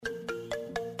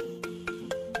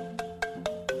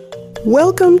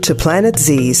Welcome to Planet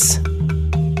Z's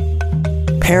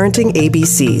Parenting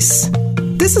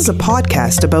ABCs. This is a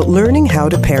podcast about learning how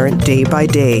to parent day by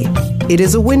day. It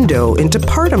is a window into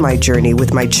part of my journey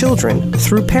with my children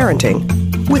through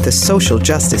parenting, with a social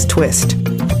justice twist.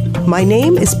 My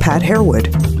name is Pat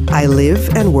Harewood. I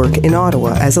live and work in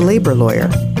Ottawa as a labor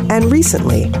lawyer, and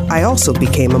recently I also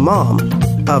became a mom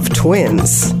of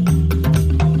twins.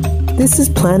 This is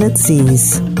Planet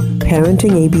Z's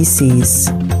Parenting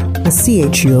ABCs, a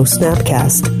CHUO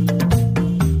Snapcast.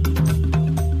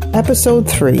 Episode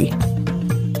 3.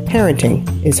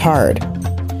 Parenting is hard.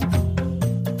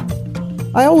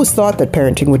 I always thought that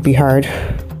parenting would be hard.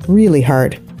 Really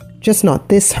hard. Just not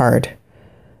this hard.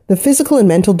 The physical and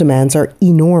mental demands are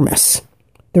enormous.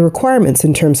 The requirements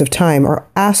in terms of time are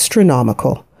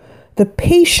astronomical. The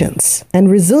patience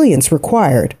and resilience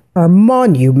required are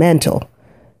monumental.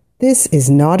 This is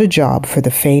not a job for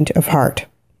the faint of heart.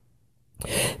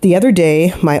 The other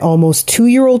day, my almost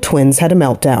 2-year-old twins had a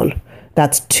meltdown.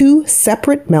 That's 2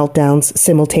 separate meltdowns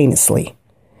simultaneously.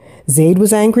 Zaid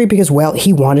was angry because,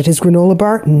 he wanted his granola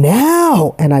bar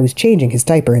now, and I was changing his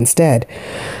diaper instead.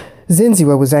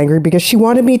 Zinziwa was angry because she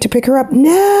wanted me to pick her up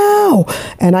now,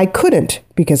 and I couldn't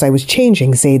because I was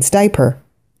changing Zaid's diaper.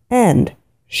 And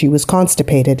she was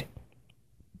constipated.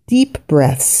 Deep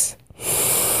breaths.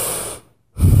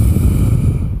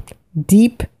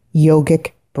 Deep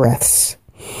yogic breaths.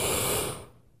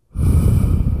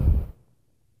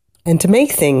 And to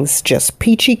make things just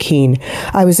peachy keen,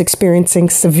 I was experiencing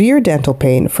severe dental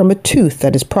pain from a tooth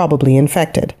that is probably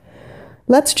infected.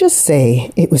 Let's just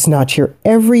say it was not your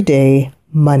everyday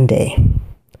Monday.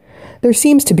 There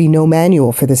seems to be no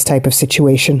manual for this type of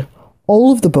situation.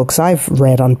 All of the books I've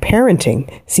read on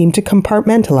parenting seem to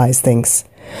compartmentalize things.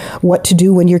 What to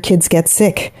do when your kids get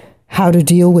sick, how to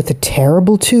deal with the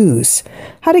terrible twos,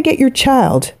 how to get your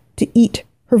child to eat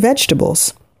her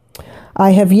vegetables.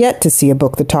 I have yet to see a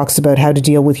book that talks about how to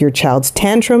deal with your child's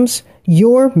tantrums,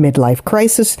 your midlife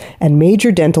crisis, and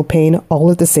major dental pain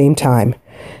all at the same time.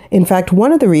 In fact,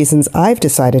 one of the reasons I've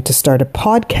decided to start a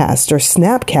podcast or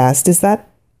Snapcast is that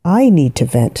I need to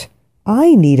vent.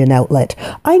 I need an outlet.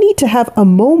 I need to have a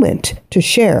moment to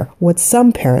share what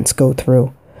some parents go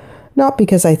through. Not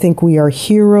because I think we are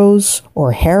heroes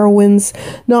or heroines,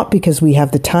 not because we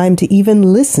have the time to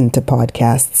even listen to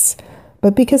podcasts,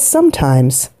 but because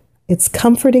sometimes it's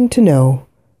comforting to know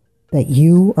that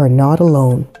you are not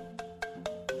alone.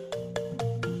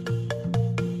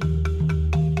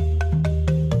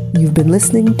 You've been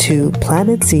listening to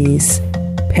Planet Z's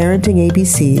Parenting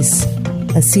ABCs,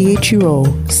 a CHUO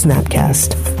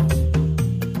Snapcast.